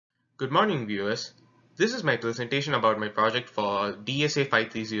Good morning, viewers. This is my presentation about my project for DSA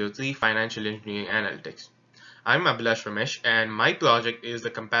 5303 Financial Engineering Analytics. I'm Abhilash Ramesh, and my project is the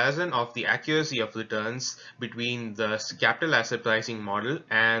comparison of the accuracy of returns between the capital asset pricing model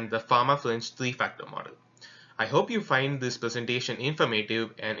and the Fama French three-factor model. I hope you find this presentation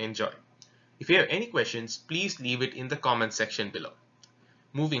informative and enjoy. If you have any questions, please leave it in the comments section below.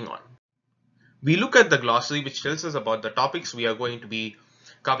 Moving on. We look at the glossary which tells us about the topics we are going to be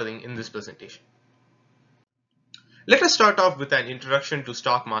covering in this presentation. Let us start off with an introduction to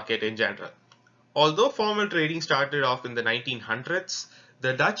stock market in general. Although formal trading started off in the 1900s,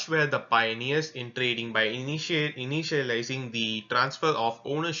 the Dutch were the pioneers in trading by initializing the transfer of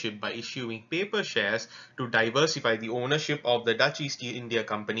ownership by issuing paper shares to diversify the ownership of the Dutch East India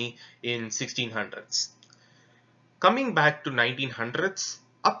Company in 1600s. Coming back to 1900s,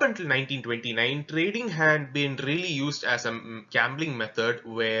 up until 1929, trading had been really used as a gambling method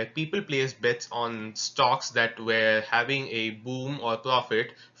where people placed bets on stocks that were having a boom or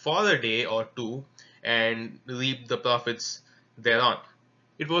profit for a day or two and reaped the profits thereon.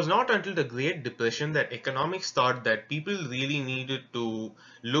 It was not until the Great Depression that economics thought that people really needed to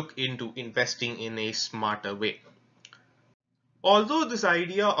look into investing in a smarter way. Although this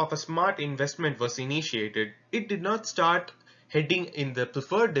idea of a smart investment was initiated, it did not start heading in the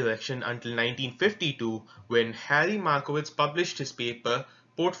preferred direction until 1952 when Harry Markowitz published his paper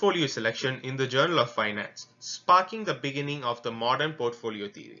Portfolio Selection in the Journal of Finance, sparking the beginning of the modern portfolio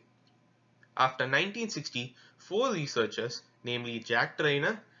theory. After 1960, four researchers, namely Jack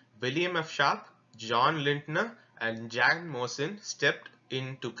Trainer, William F. Sharp, John Lintner, and Jan Morrison, stepped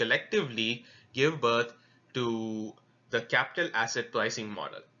in to collectively give birth to the capital asset pricing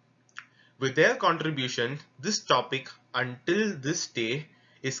model. With their contribution, this topic until this day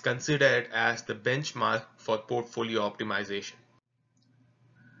is considered as the benchmark for portfolio optimization.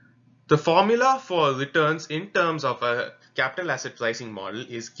 The formula for returns in terms of a capital asset pricing model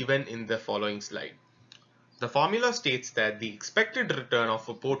is given in the following slide. The formula states that the expected return of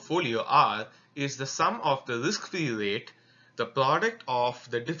a portfolio R is the sum of the risk-free rate, the product of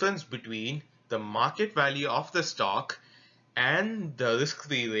the difference between the market value of the stock and the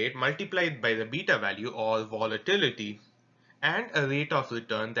risk-free rate multiplied by the beta value or volatility, and a rate of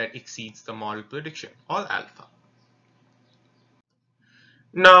return that exceeds the model prediction or alpha.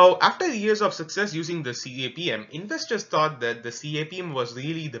 Now, after years of success using the CAPM, investors thought that the CAPM was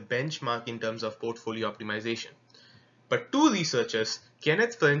really the benchmark in terms of portfolio optimization. But two researchers,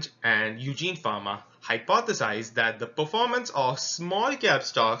 Kenneth French and Eugene Fama, hypothesized that the performance of small cap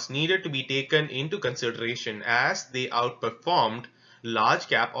stocks needed to be taken into consideration as they outperformed large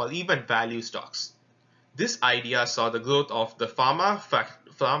cap or even value stocks. This idea saw the growth of the Fama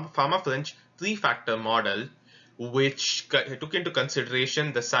French three-factor model, which took into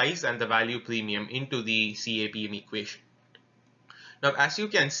consideration the size and the value premium into the CAPM equation. Now, as you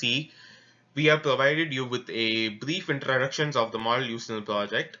can see, we have provided you with a brief introductions of the model used in the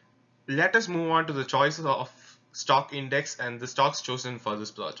project. Let us move on to the choices of stock index and the stocks chosen for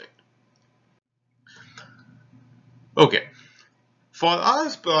this project. Okay. For our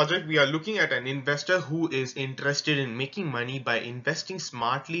project, we are looking at an investor who is interested in making money by investing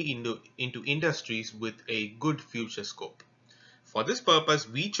smartly into industries with a good future scope. For this purpose,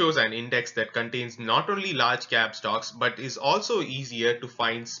 we chose an index that contains not only large cap stocks but is also easier to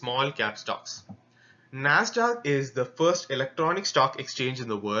find small cap stocks. Nasdaq is the first electronic stock exchange in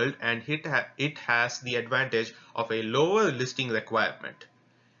the world, and it has the advantage of a lower listing requirement.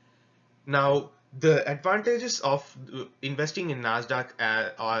 Now, the advantages of investing in Nasdaq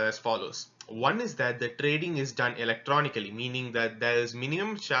are as follows. One is that the trading is done electronically, meaning that there is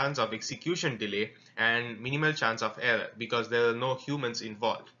minimum chance of execution delay and minimal chance of error because there are no humans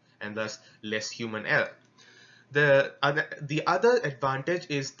involved and thus less human error. The other advantage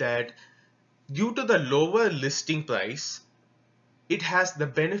is that due to the lower listing price, it has the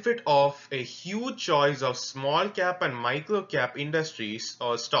benefit of a huge choice of small cap and micro cap industries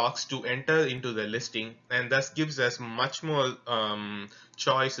or stocks to enter into the listing, and thus gives us much more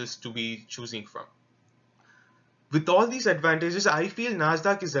choices to be choosing from. With all these advantages, I feel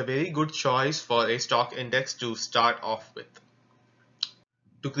Nasdaq is a very good choice for a stock index to start off with.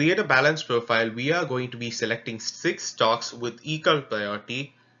 To create a balanced profile, we are going to be selecting 6 stocks with equal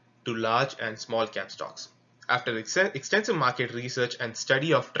priority to large and small cap stocks. After extensive market research and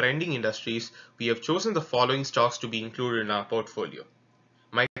study of trending industries, we have chosen the following stocks to be included in our portfolio: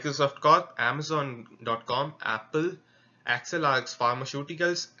 Microsoft Corp, Amazon.com, Apple, AxleRx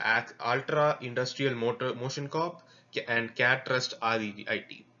Pharmaceuticals, Ultra Industrial Motion Corp, and CAD Trust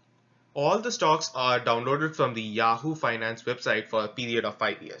REIT. All the stocks are downloaded from the Yahoo Finance website for a period of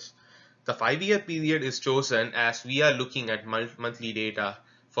 5 years. The 5-year period is chosen as we are looking at monthly data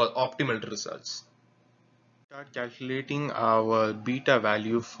for optimal results. Start calculating our beta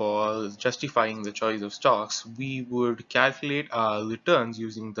value for justifying the choice of stocks, we would calculate our returns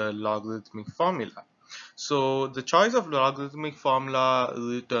using the logarithmic formula. So the choice of logarithmic formula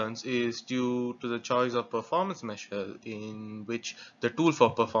returns is due to the choice of performance measure, in which the tool for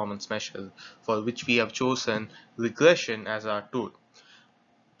performance measure, for which we have chosen regression as our tool.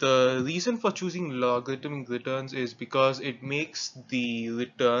 The reason for choosing logarithmic returns is because it makes the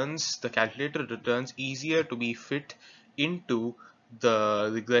calculated returns, easier to be fit into the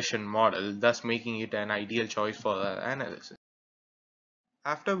regression model, thus making it an ideal choice for our analysis.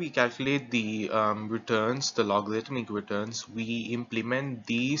 After we calculate the returns, the logarithmic returns, we implement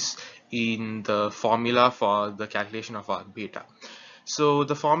these in the formula for the calculation of our beta. So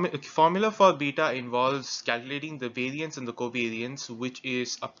the formula for beta involves calculating the variance and the covariance, which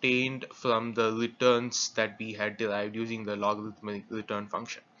is obtained from the returns that we had derived using the logarithmic return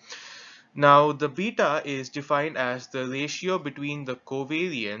function. Now, the beta is defined as the ratio between the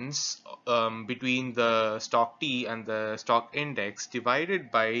covariance between the stock T and the stock index divided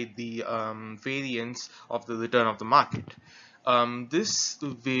by the variance of the return of the market. This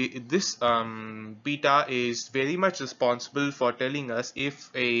beta is very much responsible for telling us if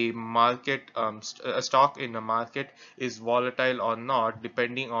a a stock in a market is volatile or not,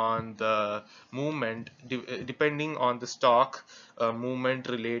 depending on the depending on the stock movement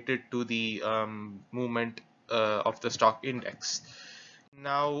related to the movement of the stock index.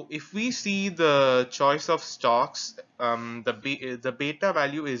 Now, if we see the choice of stocks, the beta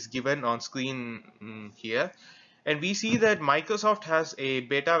value is given on screen here, and we see that Microsoft has a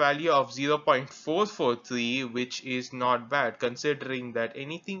beta value of 0.443, which is not bad considering that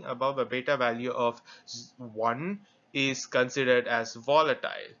anything above a beta value of 1 is considered as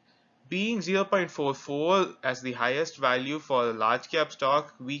volatile. Being 0.44 as the highest value for a large cap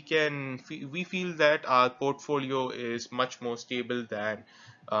stock, we feel that our portfolio is much more stable than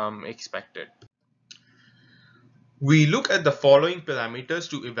expected. We look at the following parameters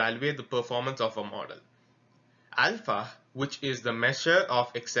to evaluate the performance of a model. Alpha, which is the measure of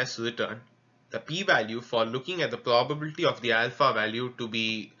excess return, the p-value for looking at the probability of the alpha value to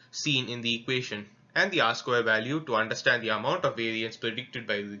be seen in the equation, and the R-square value to understand the amount of variance predicted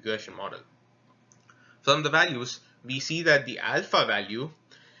by the regression model. From the values, we see that the alpha value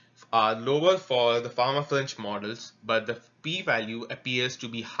are lower for the Fama French models, but the p-value appears to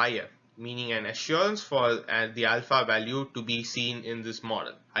be higher, meaning an assurance for the alpha value to be seen in this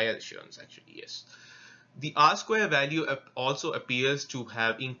model. Higher assurance, actually, yes. The R-square value also appears to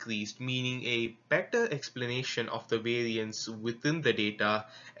have increased, meaning a better explanation of the variance within the data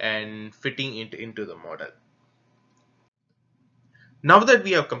and fitting it into the model. Now that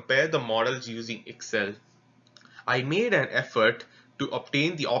we have compared the models using Excel, I made an effort to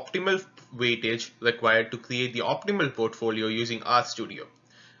obtain the optimal weightage required to create the optimal portfolio using RStudio.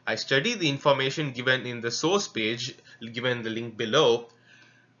 I studied the information given in the source page, given the link below,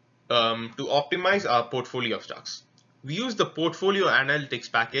 to optimize our portfolio of stocks. We use the portfolio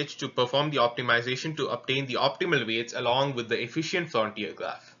analytics package to perform the optimization to obtain the optimal weights along with the efficient frontier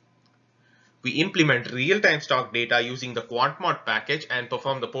graph. We implement real-time stock data using the QuantMod package and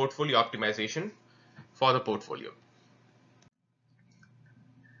perform the portfolio optimization for the portfolio.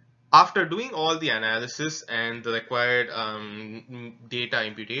 After doing all the analysis and the required data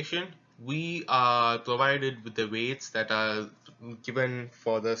imputation, we are provided with the weights that are given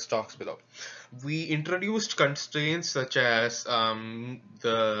for the stocks below. We introduced constraints such as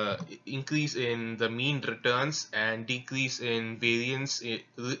the increase in the mean returns and decrease in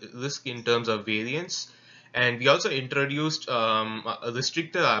risk in terms of variance. And we also introduced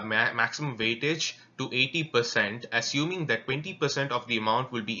restricted our maximum weightage to 80%, assuming that 20% of the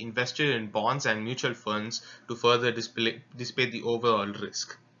amount will be invested in bonds and mutual funds to further dissipate the overall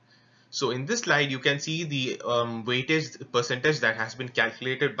risk. So in this slide, you can see the weightage percentage that has been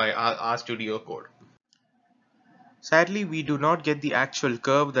calculated by our RStudio code. Sadly, we do not get the actual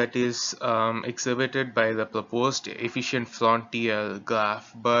curve that is exhibited by the proposed efficient frontier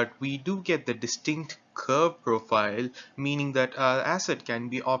graph, but we do get the distinct curve profile, meaning that our asset can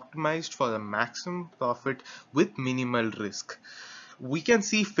be optimized for a maximum profit with minimal risk. We can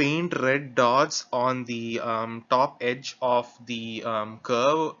see faint red dots on the top edge of the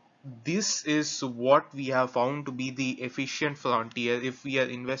curve This is what we have found to be the efficient frontier if we are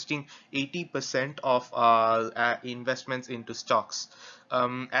investing 80% of our investments into stocks.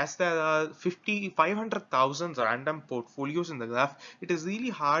 As there are 500,000 random portfolios in the graph, it is really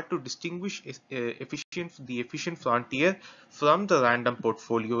hard to distinguish the efficient frontier from the random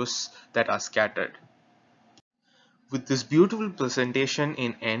portfolios that are scattered. With this beautiful presentation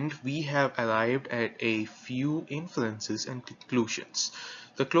in end, we have arrived at a few inferences and conclusions.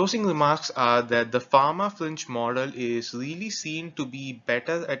 The closing remarks are that the Fama French model is really seen to be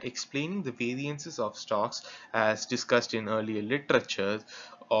better at explaining the variances of stocks as discussed in earlier literature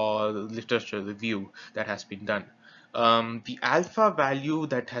or literature review that has been done. The alpha value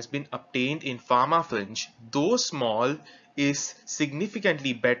that has been obtained in Pharma Fringe, though small, is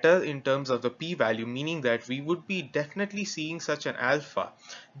significantly better in terms of the p-value, meaning that we would be definitely seeing such an alpha.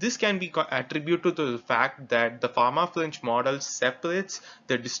 This can be attributed to the fact that the Pharma Fringe model separates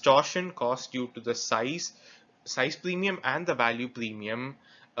the distortion caused due to the size premium and the value premium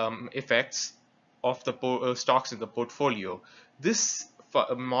effects of the stocks in the portfolio. This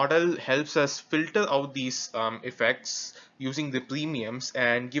model helps us filter out these effects using the premiums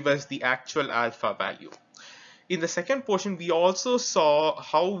and give us the actual alpha value. In the second portion, we also saw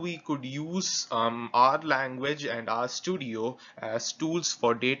how we could use our language and our studio as tools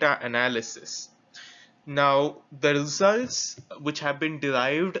for data analysis. Now, the results which have been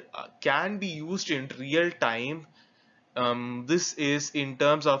derived can be used in real time. This is in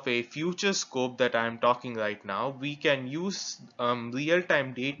terms of a future scope that I'm talking right now. We can use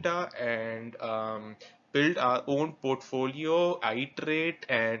real-time data and build our own portfolio, iterate,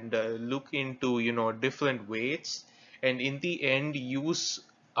 and look into different weights, and in the end use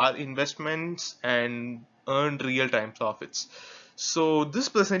our investments and earn real-time profits. So this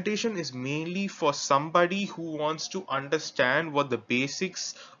presentation is mainly for somebody who wants to understand what the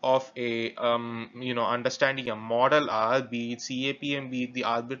basics of a understanding a model are, be it CAPM, be it the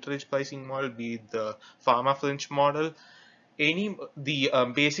arbitrage pricing model, be it the Pharma French model, any the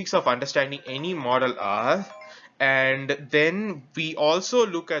basics of understanding any model are. And then we also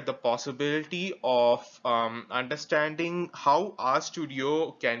look at the possibility of understanding how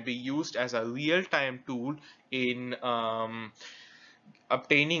RStudio can be used as a real-time tool in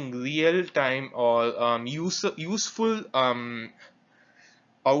obtaining real-time or useful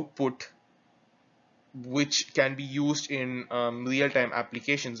output which can be used in real-time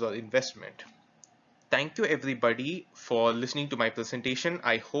applications or investment. Thank you everybody for listening to my presentation.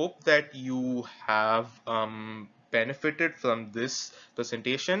 I hope that you have benefited from this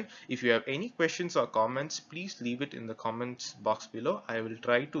presentation. If you have any questions or comments, please leave it in the comments box below. I will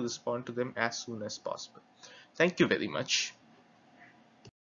try to respond to them as soon as possible. Thank you very much.